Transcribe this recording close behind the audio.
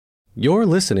You're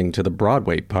listening to the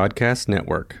Broadway Podcast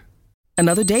Network.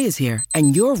 Another day is here,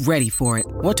 and you're ready for it.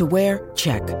 What to wear?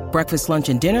 Check. Breakfast, lunch,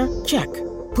 and dinner? Check.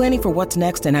 Planning for what's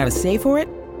next and how to save for it?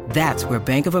 That's where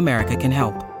Bank of America can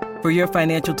help. For your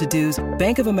financial to-dos,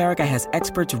 Bank of America has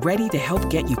experts ready to help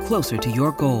get you closer to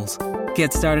your goals.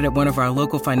 Get started at one of our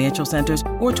local financial centers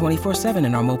or 24/7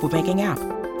 in our mobile banking app.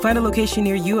 Find a location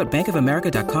near you at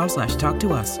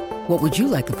bankofamerica.com/talktous. What would you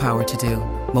like the power to do?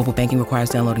 Mobile banking requires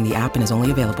downloading the app and is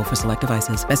only available for select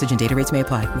devices. Message and data rates may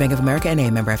apply. Bank of America N.A.,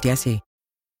 member FDIC.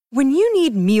 When you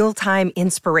need mealtime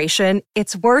inspiration,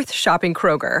 it's worth shopping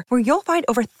Kroger, where you'll find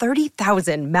over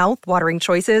 30,000 mouth-watering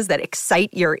choices that excite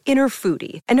your inner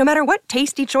foodie. And no matter what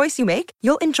tasty choice you make,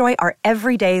 you'll enjoy our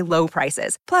everyday low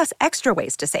prices, plus extra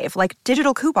ways to save, like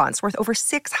digital coupons worth over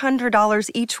 $600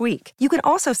 each week. You can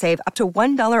also save up to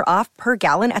 $1 off per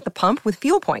gallon at the pump with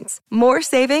fuel points. More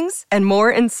savings and more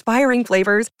inspiring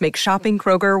flavors make shopping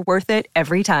Kroger worth it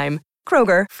every time.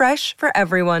 Kroger, fresh for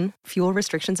everyone. Fuel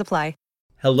restrictions apply.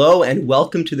 Hello and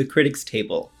welcome to the Critics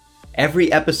Table.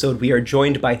 Every episode we are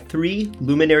joined by three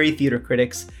luminary theater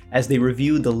critics as they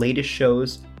review the latest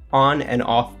shows on and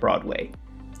off Broadway.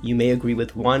 You may agree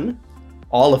with one,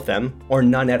 all of them, or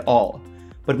none at all,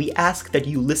 but we ask that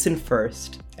you listen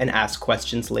first and ask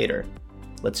questions later.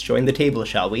 Let's join the table,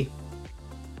 shall we?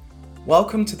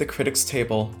 Welcome to the Critics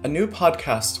Table, a new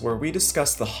podcast where we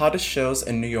discuss the hottest shows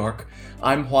in New York.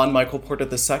 I'm Juan Michael Porter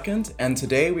II, and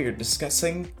today we are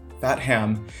discussing Fat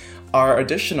Ham. Our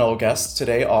additional guests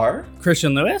today are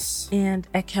Christian Lewis and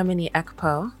Ekemini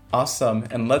Ekpo. Awesome,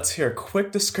 and let's hear a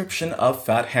quick description of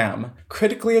Fat Ham.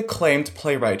 Critically acclaimed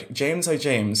playwright James I.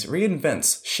 James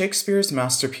reinvents Shakespeare's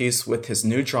masterpiece with his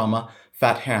new drama,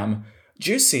 Fat Ham.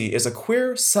 Juicy is a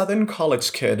queer Southern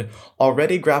college kid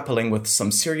already grappling with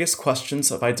some serious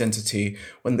questions of identity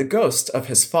when the ghost of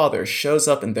his father shows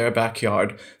up in their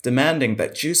backyard, demanding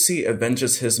that Juicy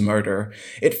avenges his murder.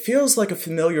 It feels like a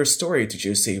familiar story to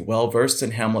Juicy, well-versed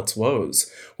in Hamlet's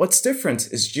woes. What's different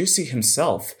is Juicy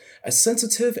himself, a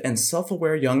sensitive and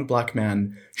self-aware young black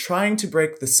man, trying to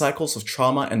break the cycles of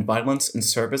trauma and violence in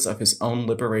service of his own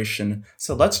liberation.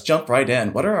 So let's jump right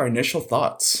in. What are our initial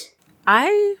thoughts?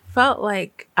 I felt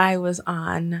like I was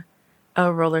on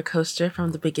a roller coaster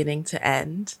from the beginning to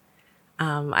end.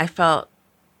 I felt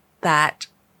that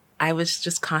I was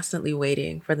just constantly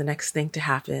waiting for the next thing to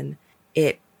happen.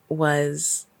 It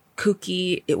was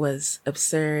kooky. It was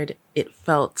absurd. It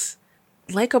felt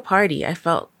like a party. I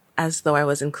felt as though I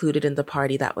was included in the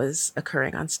party that was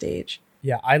occurring on stage.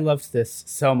 Yeah, I loved this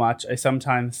so much. I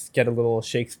sometimes get a little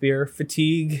Shakespeare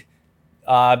fatigue,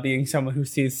 being someone who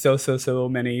sees so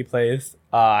many plays.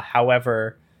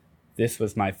 However, this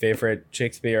was my favorite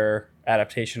Shakespeare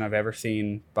adaptation I've ever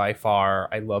seen by far.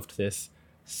 I loved this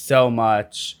so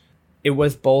much. It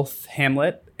was both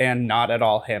Hamlet and not at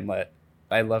all Hamlet.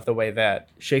 I love the way that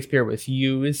Shakespeare was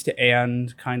used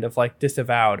and kind of like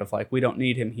disavowed of like, we don't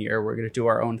need him here. We're going to do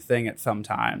our own thing at some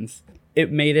times.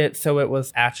 It made it so it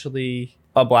was actually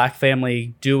a black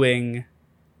family doing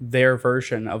their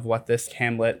version of what this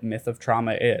Hamlet myth of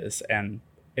trauma is. And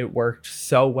it worked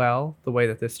so well, the way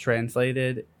that this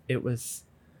translated. It was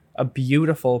a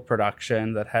beautiful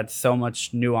production that had so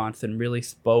much nuance and really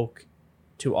spoke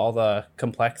to all the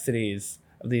complexities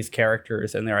of these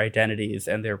characters and their identities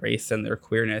and their race and their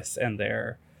queerness and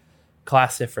their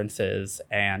class differences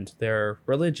and their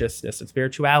religiousness and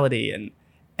spirituality, and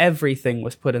everything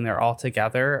was put in there all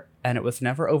together, and it was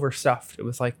never overstuffed. It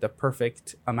was like the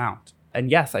perfect amount. And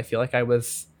yes, I feel like I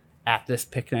was at this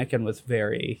picnic and was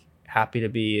very happy to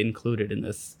be included in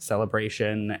this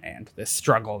celebration and this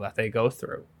struggle that they go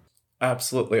through.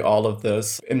 Absolutely, all of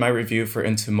this. In my review for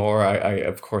Into More, I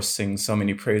of course sing so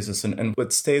many praises. And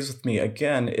what stays with me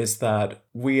again is that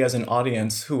we as an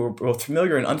audience who are both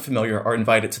familiar and unfamiliar are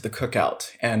invited to the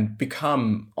cookout and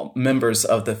become members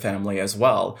of the family as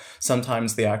well.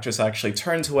 Sometimes the actors actually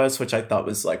turn to us, which I thought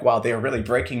was like, wow, they are really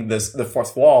breaking the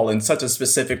fourth wall in such a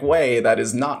specific way that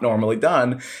is not normally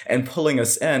done, and pulling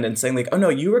us in and saying like, oh no,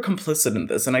 you were complicit in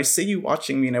this. And I see you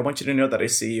watching me and I want you to know that I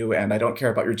see you and I don't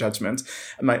care about your judgment.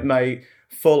 My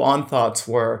full-on thoughts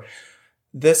were,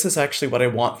 this is actually what I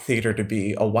want theater to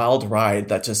be, a wild ride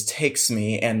that just takes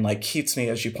me and like keeps me,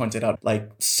 as you pointed out,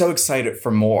 like so excited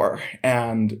for more.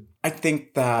 And I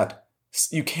think that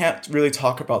you can't really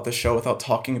talk about the show without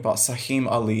talking about Saheem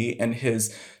Ali and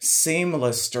his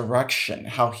seamless direction,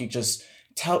 how he just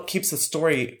keeps the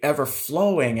story ever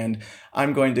flowing. And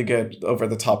I'm going to get over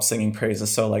the top singing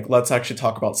praises. So like, let's actually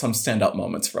talk about some standout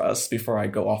moments for us before I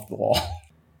go off the wall.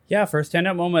 Yeah, for a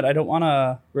standout moment, I don't want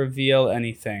to reveal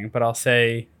anything, but I'll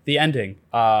say the ending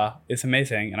is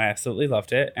amazing, and I absolutely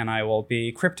loved it, and I will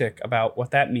be cryptic about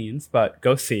what that means, but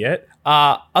go see it.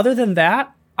 Other than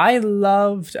that, I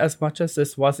loved, as much as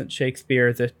this wasn't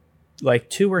Shakespeare, the like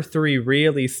 2 or 3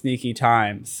 really sneaky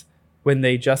times when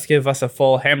they just give us a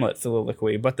full Hamlet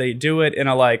soliloquy, but they do it in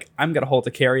a like, I'm going to hold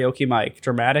a karaoke mic,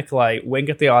 dramatic like wink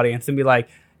at the audience and be like,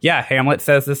 yeah, Hamlet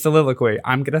says this soliloquy.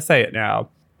 I'm going to say it now.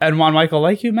 And Juan Michael,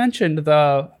 like you mentioned,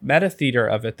 the meta theater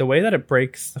of it, the way that it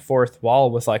breaks the fourth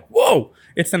wall was like, whoa,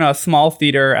 it's in a small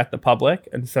theater at the Public.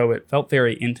 And so it felt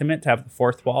very intimate to have the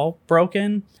fourth wall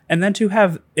broken. And then to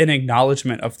have an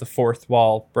acknowledgement of the fourth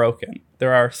wall broken.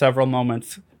 There are several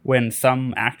moments when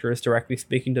some actor is directly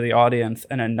speaking to the audience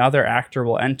and another actor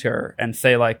will enter and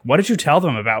say like, what did you tell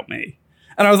them about me?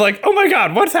 And I was like, oh my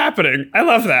God, what's happening? I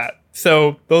love that.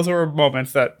 So those were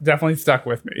moments that definitely stuck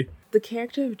with me. The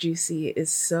character of Juicy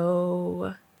is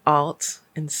so alt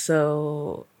and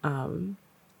so,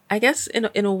 I guess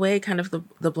in a way, kind of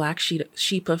the black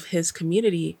sheep of his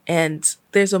community. And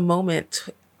there's a moment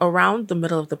around the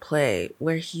middle of the play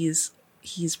where he's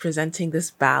presenting this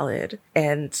ballad,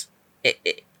 and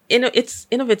it's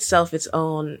in of itself its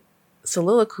own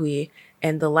soliloquy,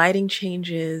 and the lighting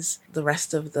changes. The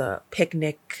rest of the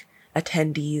picnic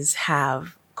attendees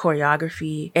have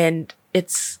choreography, and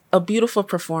it's a beautiful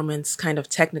performance kind of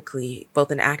technically,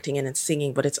 both in acting and in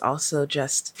singing, but it's also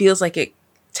just feels like it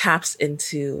taps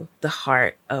into the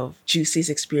heart of Juicy's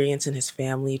experience in his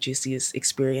family, Juicy's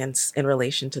experience in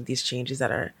relation to these changes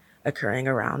that are occurring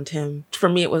around him. For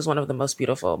me, it was one of the most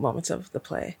beautiful moments of the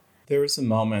play. There is a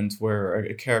moment where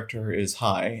a character is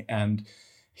high and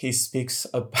he speaks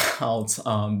about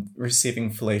receiving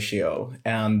fellatio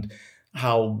and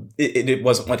how it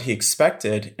wasn't what he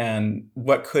expected and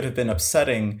what could have been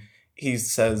upsetting. He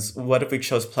says, what if we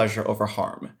chose pleasure over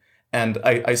harm? And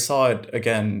I saw it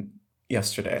again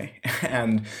yesterday.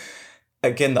 And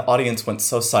again, the audience went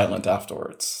so silent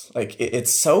afterwards. Like,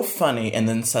 it's so funny. And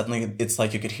then suddenly it's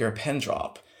like you could hear a pin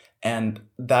drop. And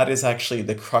that is actually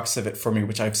the crux of it for me,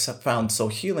 which I've found so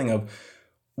healing of.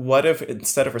 What if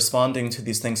instead of responding to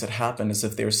these things that happen as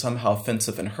if they were somehow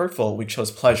offensive and hurtful, we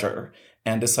chose pleasure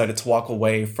and decided to walk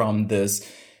away from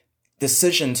this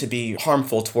decision to be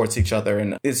harmful towards each other?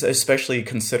 And is especially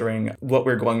considering what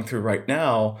we're going through right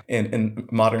now in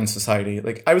modern society.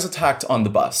 Like, I was attacked on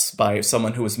the bus by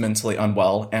someone who was mentally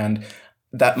unwell, and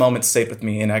that moment stayed with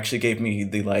me and actually gave me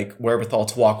the wherewithal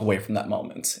to walk away from that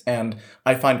moment. And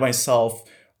I find myself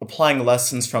applying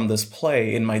lessons from this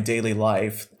play in my daily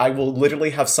life. I will literally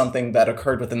have something that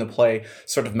occurred within the play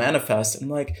sort of manifest,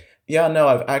 and yeah, no,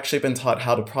 I've actually been taught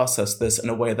how to process this in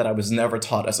a way that I was never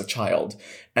taught as a child.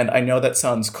 And I know that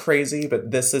sounds crazy,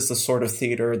 but this is the sort of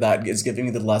theater that is giving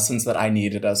me the lessons that I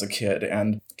needed as a kid.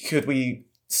 And could we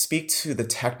speak to the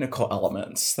technical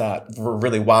elements that were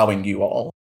really wowing you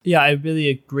all? Yeah, I really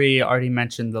agree. I already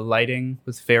mentioned the lighting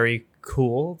was very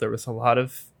cool. There was a lot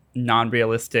of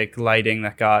non-realistic lighting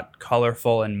that got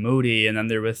colorful and moody. And then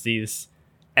there was these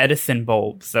Edison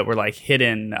bulbs that were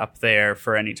hidden up there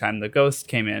for any time the ghost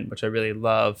came in, which I really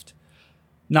loved.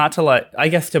 Not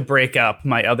to break up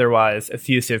my otherwise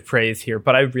effusive praise here,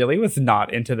 but I really was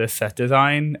not into this set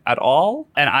design at all.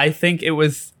 And I think it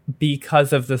was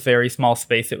because of the very small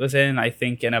space it was in. I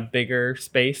think in a bigger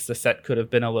space, the set could have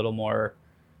been a little more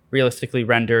realistically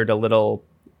rendered, a little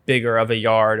bigger of a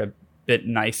yard, a bit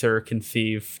nicer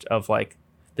conceived of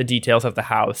the details of the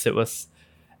house.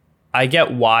 I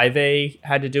get why they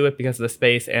had to do it because of the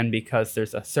space and because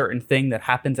there's a certain thing that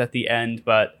happens at the end,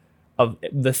 but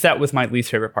the set was my least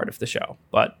favorite part of the show.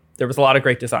 But there was a lot of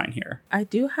great design here. I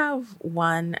do have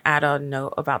one add-on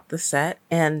note about the set,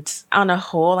 and on a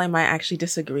whole, I might actually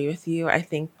disagree with you. I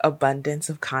think abundance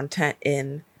of content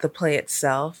in the play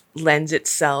itself lends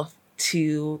itself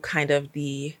to kind of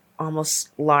the almost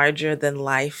larger than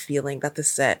life feeling that the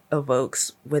set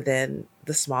evokes within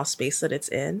the small space that it's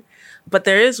in. But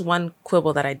there is one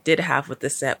quibble that I did have with the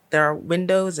set. There are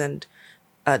windows and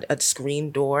a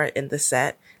screen door in the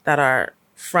set that are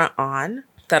front on,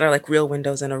 that are real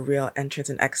windows and a real entrance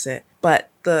and exit.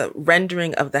 But the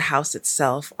rendering of the house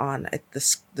itself on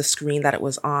the screen that it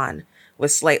was on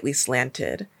was slightly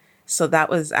slanted. So that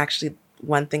was actually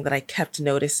one thing that I kept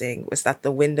noticing, was that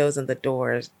the windows and the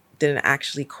doors didn't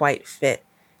actually quite fit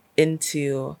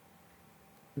into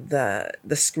the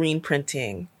screen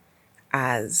printing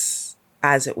as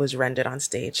it was rendered on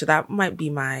stage. So that might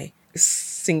be my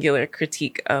singular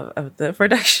critique of the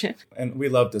production. And we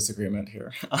love disagreement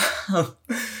here.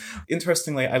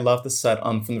 Interestingly, I love the set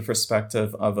from the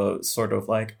perspective of a sort of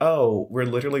we're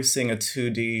literally seeing a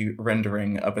 2D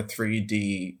rendering of a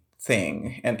 3D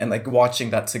thing, and like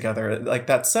watching that together. Like,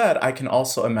 that said, I can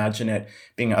also imagine it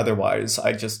being otherwise.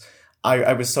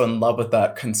 I was so in love with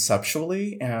that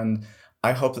conceptually, and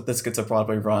I hope that this gets a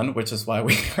Broadway run, which is why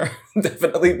we are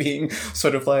definitely being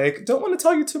sort of like, don't want to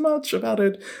tell you too much about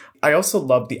it. I also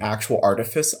love the actual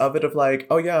artifice of it, of like,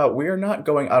 oh yeah, we are not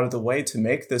going out of the way to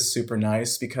make this super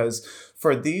nice, because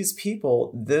for these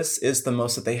people, this is the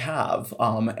most that they have.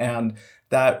 And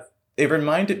that it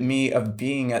reminded me of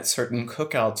being at certain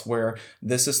cookouts where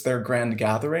this is their grand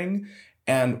gathering.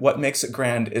 And what makes it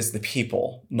grand is the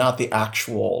people, not the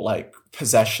actual like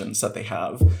possessions that they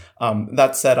have.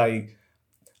 That said,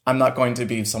 I'm not going to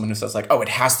be someone who says like, oh, it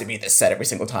has to be this set every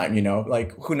single time, you know,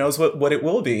 like who knows what it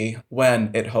will be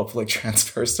when it hopefully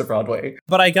transfers to Broadway.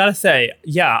 But I gotta say,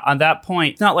 yeah, on that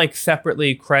point, it's not like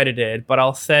separately credited, but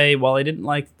I'll say, while I didn't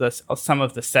like some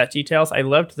of the set details, I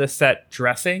loved the set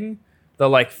dressing, the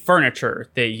like furniture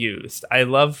they used. I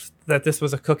loved that this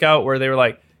was a cookout where they were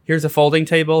like, here's a folding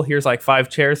table, here's like 5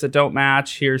 chairs that don't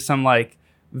match, here's some like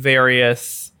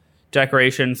various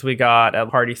decorations we got at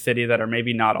Party City that are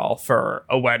maybe not all for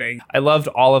a wedding. I loved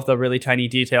all of the really tiny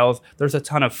details. There's a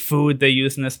ton of food they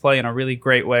use in this play in a really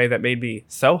great way that made me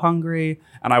so hungry.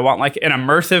 And I want like an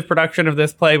immersive production of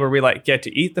this play where we like get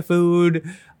to eat the food.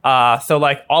 So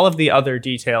like all of the other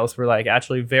details were like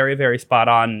actually very, very spot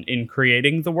on in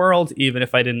creating the world, even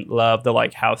if I didn't love the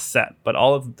like house set. But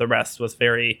all of the rest was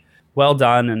very well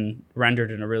done and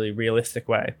rendered in a really realistic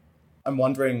way. I'm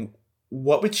wondering,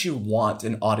 what would you want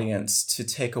an audience to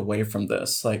take away from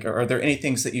this? Like, are there any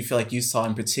things that you feel like you saw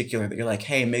in particular that you're like,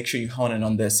 hey, make sure you hone in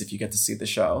on this if you get to see the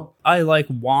show? I like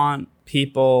want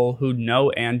people who know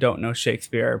and don't know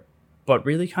Shakespeare, but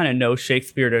really kind of know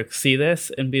Shakespeare to see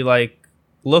this and be like,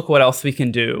 look what else we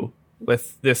can do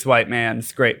with this white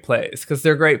man's great plays. Because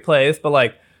they're great plays, but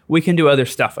like we can do other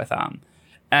stuff with them.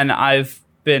 And I've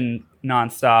been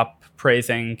nonstop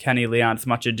praising Kenny Leon's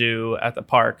Much Ado at the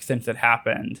Park since it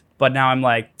happened. But now I'm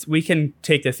like, we can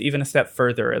take this even a step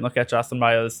further and look at Jocelyn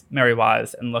Bio's Mary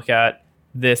Wise and look at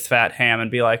this Fat Ham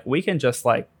and be like, we can just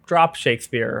like drop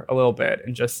Shakespeare a little bit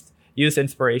and just use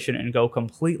inspiration and go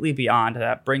completely beyond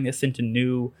that, bring this into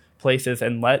new places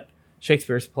and let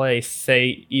Shakespeare's play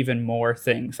say even more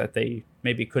things that they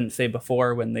maybe couldn't say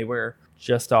before when they were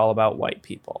just all about white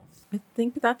people. I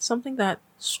think that's something that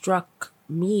struck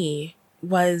me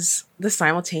was the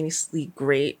simultaneously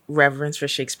great reverence for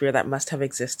Shakespeare that must have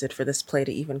existed for this play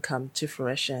to even come to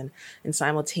fruition, and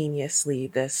simultaneously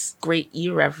this great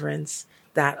irreverence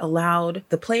that allowed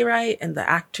the playwright and the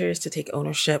actors to take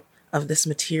ownership of this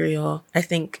material. I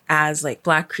think as like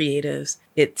Black creatives,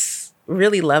 it's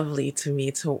really lovely to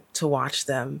me to watch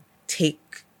them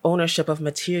take ownership of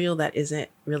material that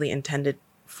isn't really intended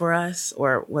for us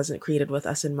or wasn't created with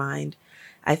us in mind.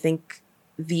 I think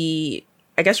the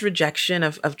rejection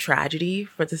of tragedy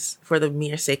for the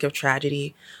mere sake of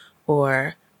tragedy,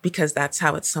 or because that's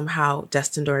how it's somehow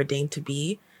destined or ordained to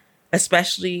be,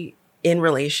 especially in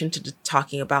relation to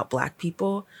talking about Black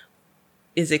people,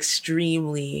 is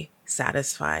extremely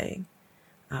satisfying.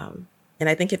 And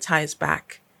I think it ties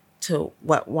back to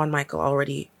what Juan Michael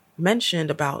already mentioned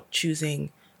about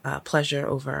choosing pleasure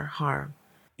over harm.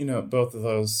 You know, both of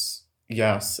those.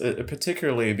 Yes,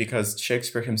 particularly because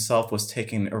Shakespeare himself was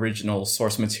taking original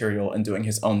source material and doing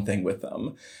his own thing with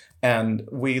them. And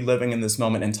we living in this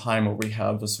moment in time where we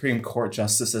have the Supreme Court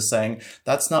justices saying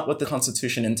that's not what the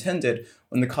Constitution intended,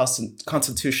 when the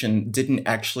Constitution didn't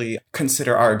actually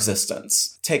consider our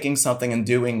existence, taking something and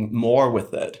doing more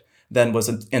with it than was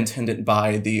intended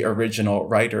by the original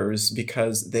writers,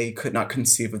 because they could not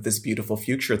conceive of this beautiful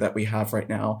future that we have right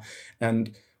now.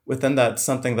 And within that,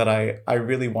 something that I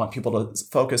really want people to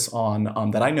focus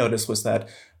on that I noticed was that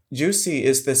Jussi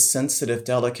is this sensitive,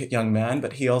 delicate young man,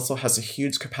 but he also has a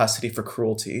huge capacity for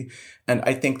cruelty. And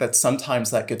I think that sometimes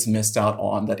that gets missed out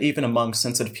on, that even among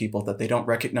sensitive people, that they don't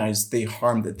recognize the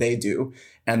harm that they do,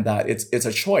 and that it's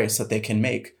a choice that they can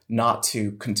make not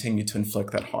to continue to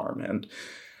inflict that harm. And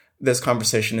this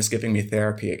conversation is giving me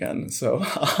therapy again. So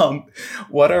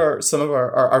what are some of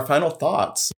our final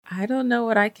thoughts? I don't know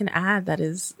what I can add that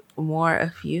is more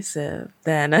effusive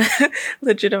than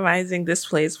legitimizing this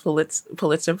play's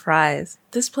Pulitzer Prize.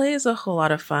 This play is a whole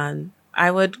lot of fun.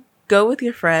 I would go with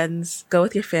your friends, go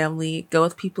with your family, go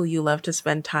with people you love to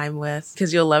spend time with,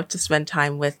 because you'll love to spend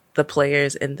time with the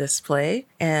players in this play.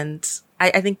 And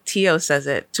I think Tio says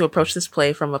it, to approach this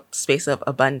play from a space of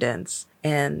abundance.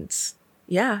 And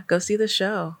yeah, go see the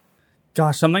show.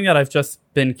 Gosh, something that I've just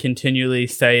been continually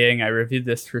saying, I reviewed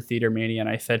this for Theater Mania and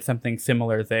I said something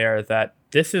similar there, that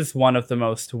this is one of the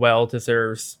most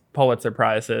well-deserved Pulitzer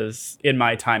Prizes in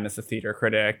my time as a theater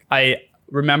critic. I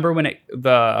remember when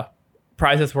the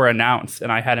prizes were announced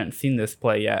and I hadn't seen this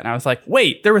play yet. And I was like,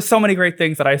 wait, there were so many great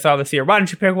things that I saw this year. Why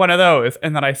don't you pick one of those?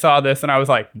 And then I saw this and I was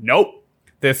like, nope,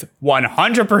 this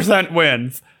 100%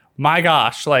 wins. My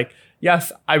gosh. Like,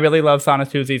 yes, I really love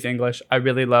Sonatuzzi's English. I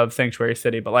really love Sanctuary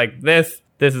City. But like this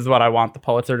is what I want the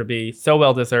Pulitzer to be. So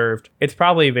well deserved. It's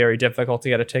probably very difficult to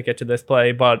get a ticket to this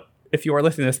play. But if you are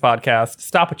listening to this podcast,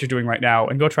 stop what you're doing right now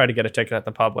and go try to get a ticket at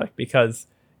the Public, because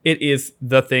it is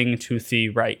the thing to see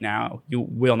right now. You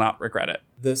will not regret it.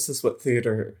 This is what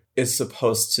theater is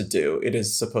supposed to do. It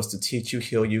is supposed to teach you,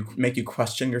 heal you, make you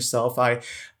question yourself. I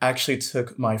actually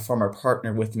took my former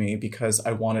partner with me because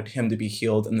I wanted him to be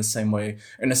healed in the same way,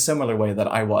 in a similar way that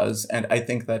I was. And I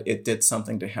think that it did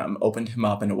something to him, opened him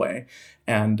up in a way.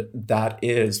 And that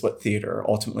is what theater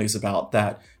ultimately is about,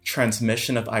 that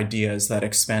transmission of ideas that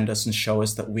expand us and show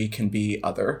us that we can be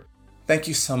other. Thank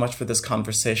you so much for this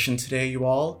conversation today, you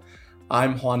all.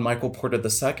 I'm Juan Michael Porter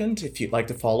II. If you'd like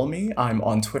to follow me, I'm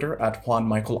on Twitter at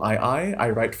JuanMichaelII. I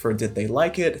write for Did They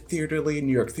Like It, Theaterly,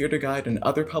 New York Theater Guide, and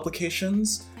other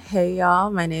publications. Hey y'all,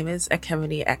 my name is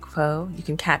Ekemini Ekpo. You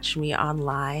can catch me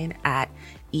online at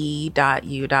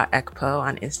e.u.ekpo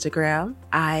on Instagram.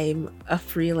 I'm a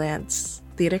freelance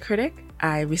theater critic.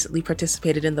 I recently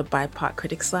participated in the BIPOC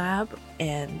Critics Lab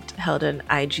and held an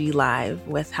IG Live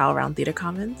with HowlRound Theater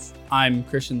Commons. I'm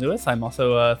Christian Lewis. I'm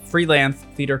also a freelance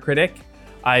theater critic.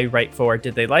 I write for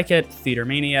Did They Like It, Theater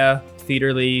Mania,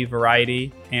 Theaterly,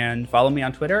 Variety, and follow me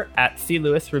on Twitter at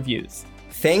CLewisReviews.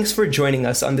 Thanks for joining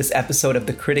us on this episode of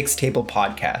the Critics Table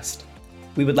podcast.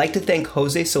 We would like to thank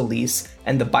Jose Solis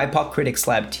and the BIPOC Critics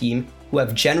Lab team who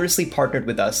have generously partnered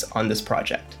with us on this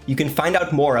project. You can find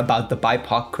out more about the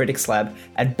BIPOC Critics Lab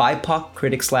at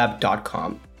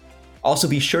BIPOCcriticslab.com. Also,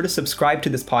 be sure to subscribe to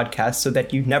this podcast so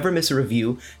that you never miss a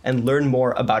review and learn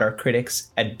more about our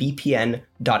critics at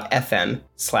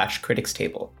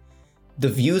bpn.fm/criticstable. The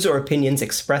views or opinions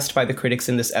expressed by the critics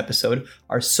in this episode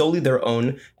are solely their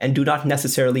own and do not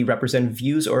necessarily represent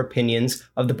views or opinions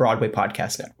of the Broadway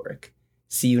Podcast Network.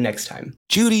 See you next time.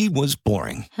 Judy was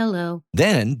boring. Hello.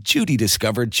 Then Judy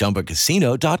discovered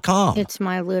ChumbaCasino.com. It's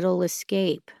my little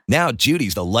escape. Now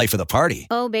Judy's the life of the party.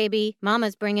 Oh, baby,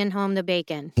 mama's bringing home the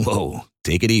bacon. Whoa,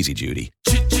 take it easy, Judy.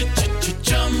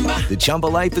 The Chumba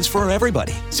life is for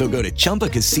everybody. So go to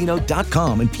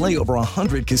ChumbaCasino.com and play over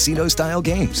 100 casino-style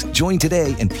games. Join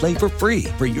today and play for free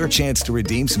for your chance to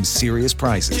redeem some serious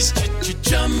prizes.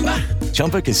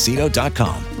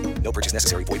 ChumbaCasino.com. No purchase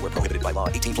necessary. Void where prohibited by law.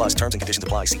 18+ terms and conditions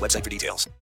apply. See website for details.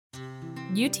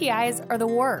 UTIs are the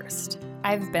worst.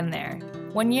 I've been there.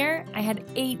 One year, I had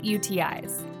 8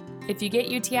 UTIs. If you get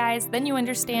UTIs, then you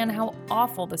understand how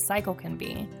awful the cycle can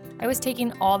be. I was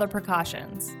taking all the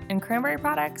precautions, and cranberry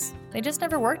products, they just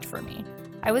never worked for me.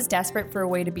 I was desperate for a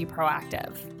way to be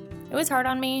proactive. It was hard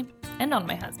on me and on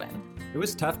my husband. It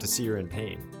was tough to see her in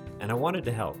pain, and I wanted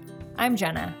to help. I'm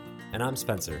Jenna. And I'm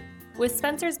Spencer. With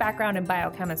Spencer's background in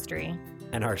biochemistry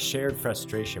and our shared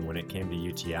frustration when it came to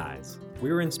UTIs,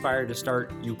 we were inspired to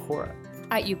start Eucora.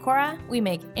 At Eucora, we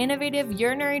make innovative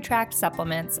urinary tract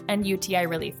supplements and UTI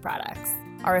relief products.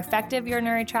 Our effective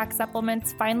urinary tract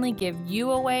supplements finally give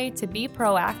you a way to be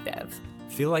proactive.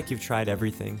 Feel like you've tried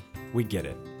everything? We get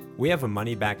it. We have a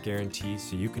money-back guarantee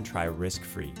so you can try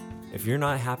risk-free. If you're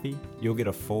not happy, you'll get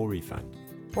a full refund.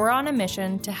 We're on a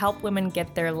mission to help women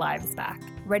get their lives back.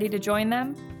 Ready to join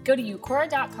them? Go to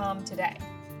Eucora.com today.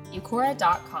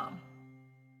 Eucora.com.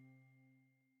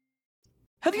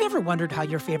 Have you ever wondered how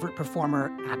your favorite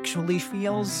performer actually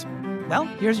feels? Well,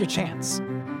 here's your chance.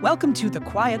 Welcome to The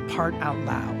Quiet Part Out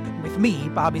Loud with me,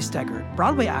 Bobby Steggert,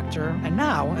 Broadway actor and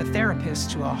now a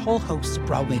therapist to a whole host of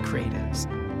Broadway creatives.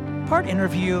 Part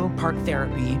interview, part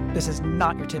therapy, this is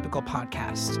not your typical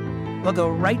podcast. We'll go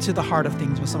right to the heart of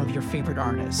things with some of your favorite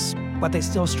artists, what they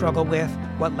still struggle with,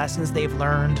 what lessons they've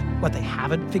learned, what they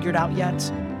haven't figured out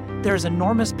yet. There's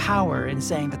enormous power in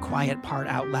saying the quiet part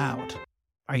out loud.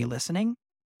 Are you listening?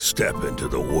 Step into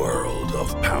the world of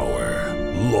power,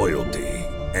 loyalty,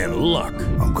 and luck.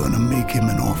 I'm gonna make him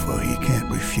an offer he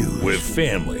can't refuse. With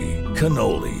family,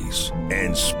 cannolis,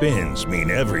 and spins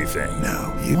mean everything.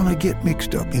 Now, you wanna get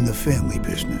mixed up in the family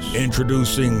business.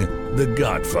 Introducing The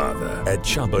Godfather at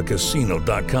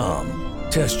ChumbaCasino.com.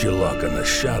 Test your luck in the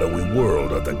shadowy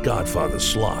world of The Godfather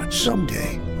slot.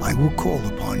 Someday, I will call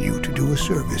upon you to do a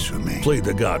service for me. Play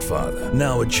The Godfather,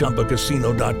 now at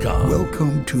ChumbaCasino.com.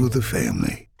 Welcome to the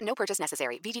family. No purchase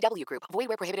necessary. VGW Group. Void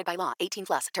where prohibited by law.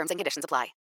 18+. Terms and conditions apply.